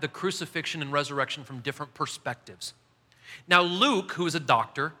at the crucifixion and resurrection from different perspectives. Now, Luke, who is a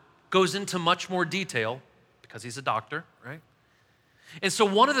doctor, goes into much more detail because he's a doctor, right? And so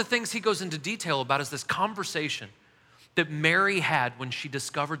one of the things he goes into detail about is this conversation that Mary had when she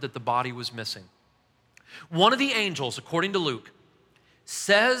discovered that the body was missing. One of the angels, according to Luke,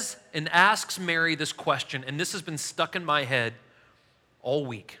 says and asks Mary this question, and this has been stuck in my head all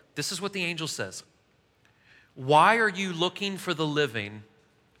week. This is what the angel says. Why are you looking for the living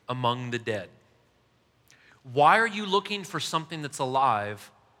among the dead? Why are you looking for something that's alive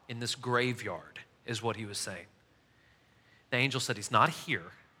in this graveyard, is what he was saying. The angel said, he's not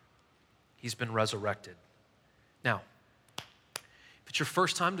here. He's been resurrected. Now, if it's your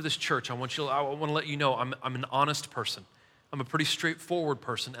first time to this church, I want to let you know I'm an honest person. I'm a pretty straightforward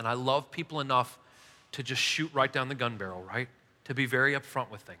person, and I love people enough to just shoot right down the gun barrel, right? To be very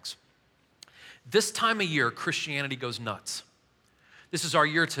upfront with things. This time of year, Christianity goes nuts. This is our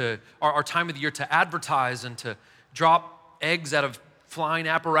time of the year to advertise and to drop eggs out of flying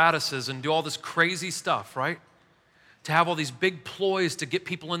apparatuses and do all this crazy stuff, right? To have all these big ploys to get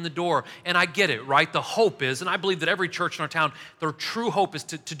people in the door. And I get it, right? The hope is, and I believe that every church in our town, their true hope is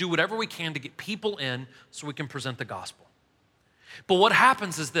to do whatever we can to get people in so we can present the gospel. But what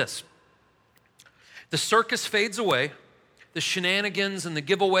happens is this. The circus fades away. The shenanigans and the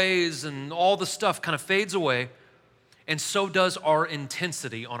giveaways and all the stuff kind of fades away. And so does our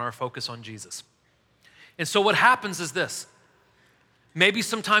intensity on our focus on Jesus. And so what happens is this. Maybe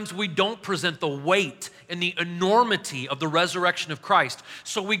sometimes we don't present the weight and the enormity of the resurrection of Christ.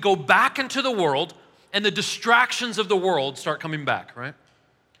 So we go back into the world and the distractions of the world start coming back, right?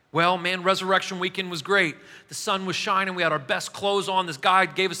 Well, man, resurrection weekend was great. The sun was shining. We had our best clothes on. This guy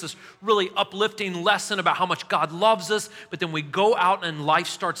gave us this really uplifting lesson about how much God loves us. But then we go out and life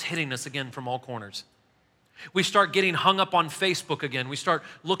starts hitting us again from all corners. We start getting hung up on Facebook again. We start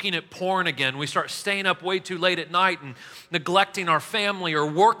looking at porn again. We start staying up way too late at night and neglecting our family or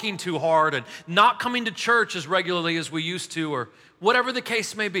working too hard and not coming to church as regularly as we used to or whatever the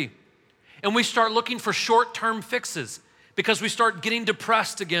case may be. And we start looking for short-term fixes because we start getting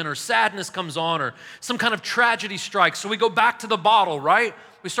depressed again or sadness comes on or some kind of tragedy strikes. So we go back to the bottle, right?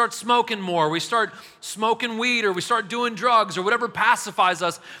 We start smoking more. We start smoking weed or we start doing drugs or whatever pacifies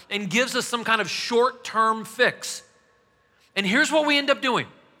us and gives us some kind of short-term fix. And here's what we end up doing.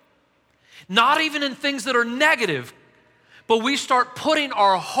 Not even in things that are negative, but we start putting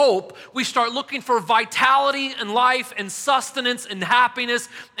our hope, we start looking for vitality and life and sustenance and happiness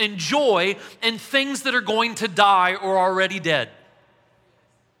and joy in things that are going to die or are already dead.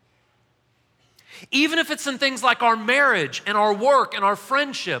 Even if it's in things like our marriage and our work and our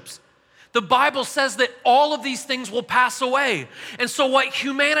friendships, the Bible says that all of these things will pass away. And so what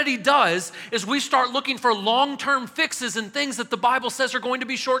humanity does is we start looking for long-term fixes in things that the Bible says are going to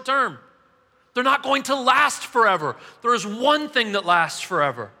be short-term. They're not going to last forever. There is one thing that lasts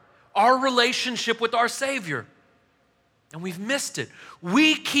forever, our relationship with our Savior. And we've missed it.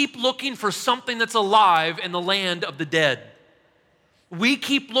 We keep looking for something that's alive in the land of the dead. We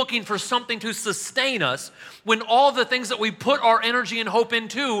keep looking for something to sustain us when all the things that we put our energy and hope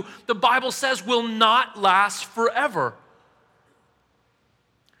into, the Bible says will not last forever.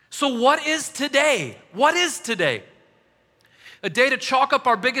 So what is today? What is today? A day to chalk up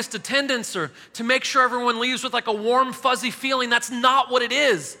our biggest attendance or to make sure everyone leaves with like a warm, fuzzy feeling? That's not what it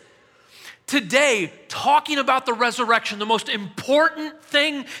is. Today, talking about the resurrection, the most important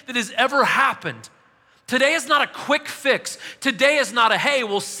thing that has ever happened. Today is not a quick fix. Today is not a, hey,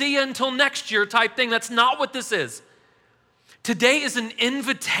 we'll see you until next year type thing. That's not what this is. Today is an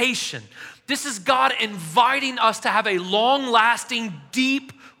invitation. This is God inviting us to have a long-lasting,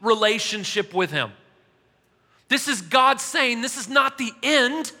 deep relationship with Him. This is God saying, this is not the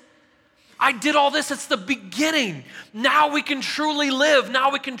end. I did all this, it's the beginning. Now we can truly live.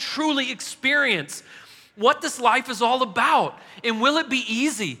 Now we can truly experience what this life is all about. And will it be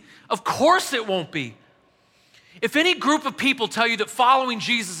easy? Of course it won't be. If any group of people tell you that following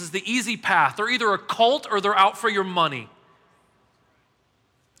Jesus is the easy path, they're either a cult or they're out for your money.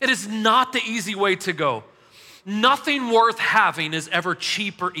 It is not the easy way to go. Nothing worth having is ever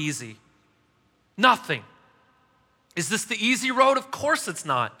cheap or easy. Nothing. Is this the easy road? Of course it's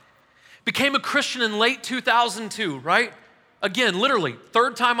not. Became a Christian in late 2002, right? Again, literally,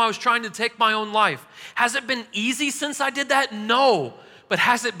 third time I was trying to take my own life. Has it been easy since I did that? No. But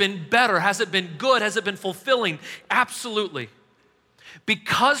has it been better? Has it been good? Has it been fulfilling? Absolutely.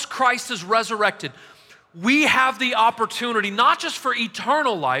 Because Christ is resurrected, we have the opportunity, not just for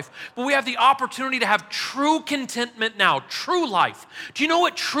eternal life, but we have the opportunity to have true contentment now, true life. Do you know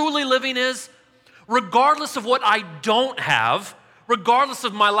what truly living is? Regardless of what I don't have, regardless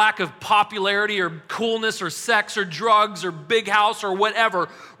of my lack of popularity or coolness or sex or drugs or big house or whatever,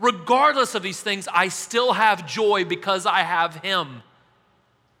 regardless of these things, I still have joy because I have Him.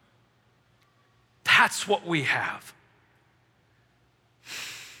 That's what we have.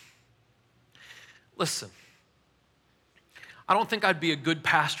 Listen, I don't think I'd be a good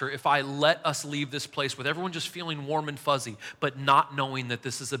pastor if I let us leave this place with everyone just feeling warm and fuzzy, but not knowing that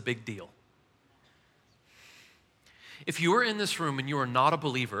this is a big deal. If you are in this room and you are not a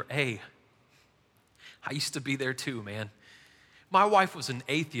believer, hey, I used to be there too, man. My wife was an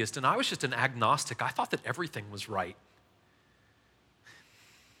atheist and I was just an agnostic. I thought that everything was right.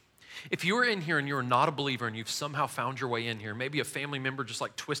 If you are in here and you're not a believer and you've somehow found your way in here, maybe a family member just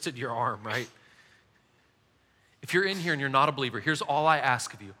like twisted your arm, right? If you're in here and you're not a believer, here's all I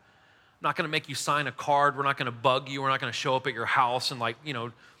ask of you. I'm not gonna make you sign a card. We're not gonna bug you. We're not gonna show up at your house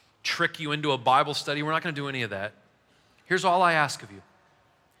and trick you into a Bible study. We're not gonna do any of that. Here's all I ask of you.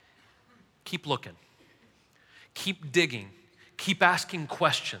 Keep looking. Keep digging. Keep asking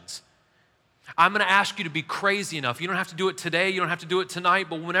questions. I'm gonna ask you to be crazy enough. You don't have to do it today, you don't have to do it tonight,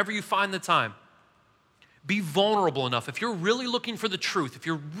 but whenever you find the time, be vulnerable enough. If you're really looking for the truth, if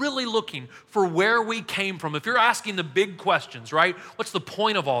you're really looking for where we came from, if you're asking the big questions, right? What's the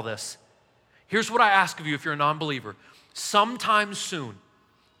point of all this? Here's what I ask of you if you're a non-believer. Sometime soon,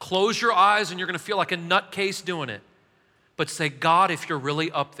 close your eyes and you're gonna feel like a nutcase doing it. But say, God, if you're really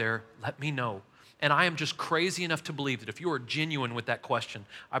up there, let me know. And I am just crazy enough to believe that if you are genuine with that question,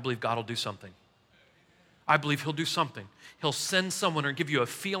 I believe God will do something. I believe He'll do something. He'll send someone or give you a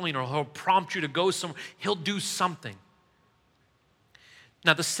feeling or He'll prompt you to go somewhere. He'll do something.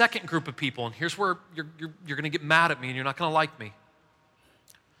 Now, the second group of people, and here's where you're going to get mad at me and you're not going to like me.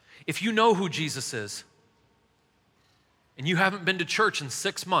 If you know who Jesus is and you haven't been to church in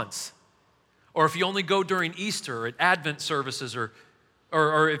 6 months, or if you only go during Easter or at Advent services or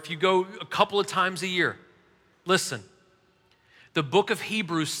if you go a couple of times a year, listen, the book of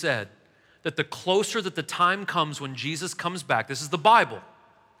Hebrews said that the closer that the time comes when Jesus comes back, this is the Bible,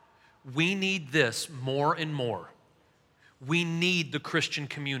 we need this more and more. We need the Christian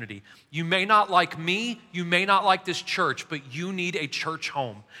community. You may not like me, you may not like this church, but you need a church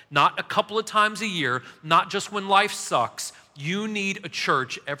home. Not a couple of times a year, not just when life sucks. You need a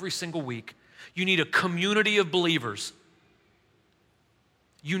church every single week. You need a community of believers.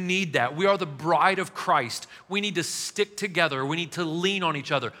 You need that. We are the bride of Christ. We need to stick together. We need to lean on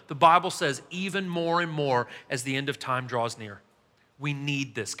each other. The Bible says even more and more as the end of time draws near. We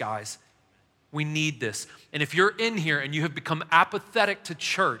need this, guys. We need this. And if you're in here and you have become apathetic to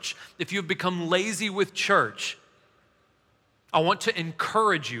church, if you've become lazy with church, I want to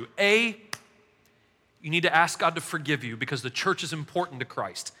encourage you. You need to ask God to forgive you because the church is important to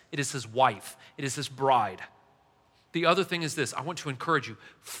Christ. It is His wife. It is His bride. The other thing is this. I want to encourage you.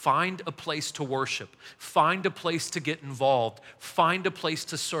 Find a place to worship. Find a place to get involved. Find a place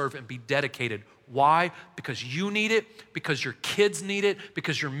to serve and be dedicated. Why? Because you need it, because your kids need it,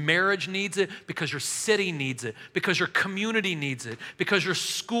 because your marriage needs it, because your city needs it, because your community needs it, because your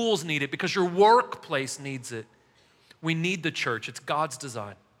schools need it, because your workplace needs it. We need the church. It's God's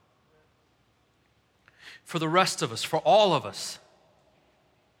design. For the rest of us, for all of us,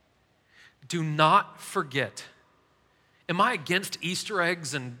 do not forget. Am I against Easter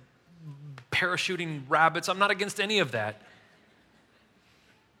eggs and parachuting rabbits? I'm not against any of that.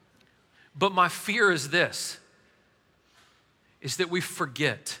 But my fear is this, is that we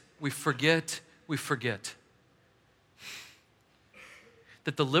forget.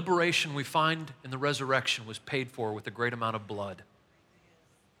 That the liberation we find in the resurrection was paid for with a great amount of blood.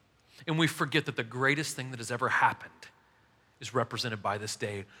 And we forget that the greatest thing that has ever happened is represented by this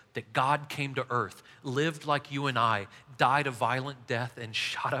day, that God came to earth, lived like you and I, died a violent death, and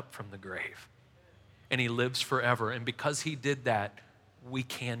shot up from the grave. And he lives forever. And because he did that, we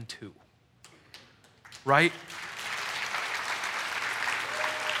can too. Right?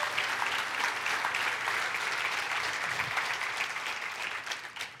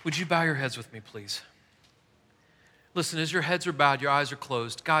 Would you bow your heads with me, please? Listen, as your heads are bowed, your eyes are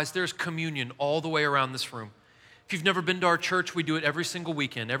closed. Guys, there's communion all the way around this room. If you've never been to our church, we do it every single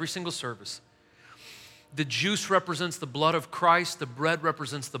weekend, every single service. The juice represents the blood of Christ. The bread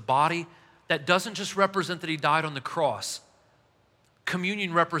represents the body. That doesn't just represent that he died on the cross.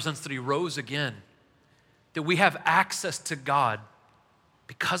 Communion represents that he rose again. That we have access to God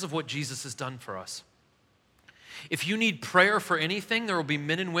because of what Jesus has done for us. If you need prayer for anything, there will be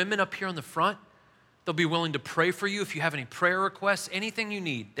men and women up here on the front. They'll be willing to pray for you. If you have any prayer requests, anything you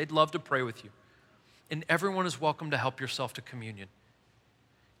need, they'd love to pray with you. And everyone is welcome to help yourself to communion.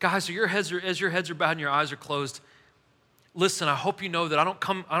 Guys, as your heads are bowed and your eyes are closed, listen, I hope you know that I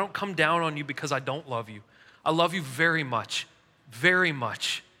don't come down on you because I don't love you. I love you very much, very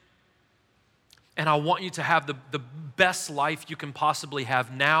much. And I want you to have the best life you can possibly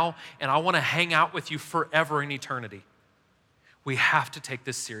have now, and I want to hang out with you forever in eternity. We have to take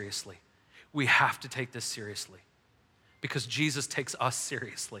this seriously. We have to take this seriously because Jesus takes us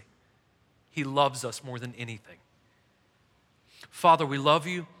seriously. He loves us more than anything. Father, we love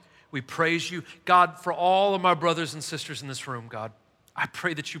you. We praise you. God, for all of my brothers and sisters in this room, God, I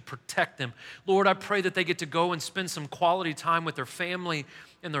pray that you protect them. Lord, I pray that they get to go and spend some quality time with their family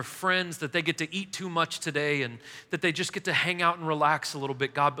and their friends, that they get to eat too much today and that they just get to hang out and relax a little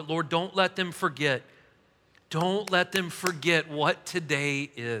bit, God. But Lord, don't let them forget. Don't let them forget what today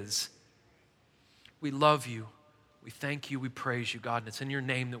is. We love you. We thank you. We praise you, God. And it's in your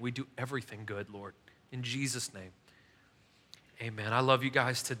name that we do everything good, Lord. In Jesus' name, amen. I love you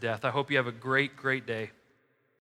guys to death. I hope you have a great, great day.